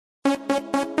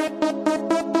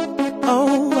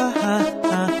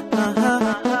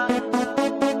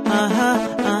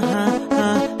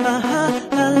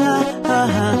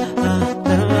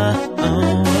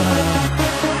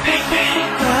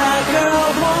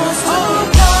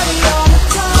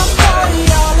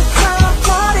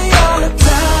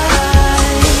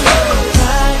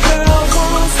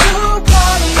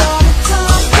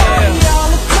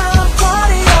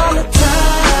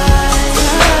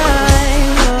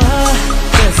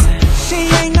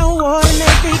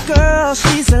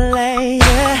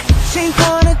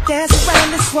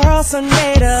World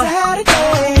Sunday to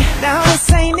Saturday. Now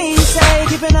this ain't easy,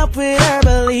 keeping up with her,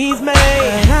 believe me.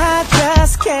 And I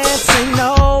just can't say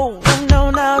no, no, no,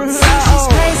 no. She's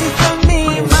crazy for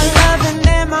me, my loving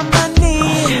and my money.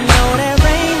 You know there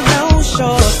ain't no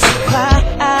short supply,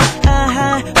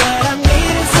 but I'm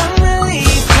needing some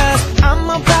relief, 'cause I'm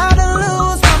about to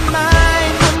lose my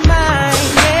mind,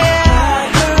 yeah.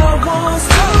 My girl wants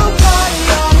to party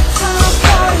all the time,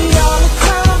 party all the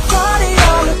time, party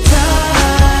all the time.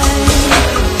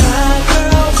 My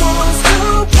girl wants to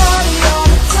party all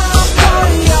the time,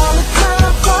 party all the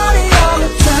time, party all the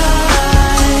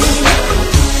time.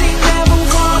 She never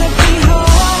wanna be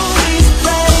home, she's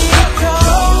ready to go,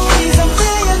 she's $1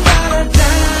 million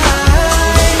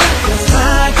dime. 'Cause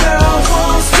my girl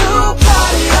wants to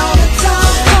party all the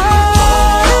time,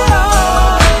 party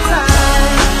all the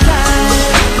time.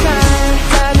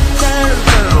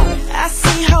 I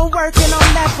see her working on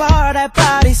that bar, that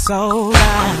body so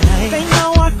right. They know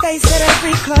our face at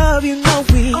every club, you know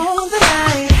we own the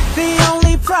night. The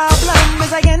only problem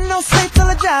is I get no sleep till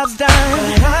the job's done,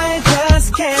 but I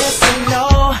just can't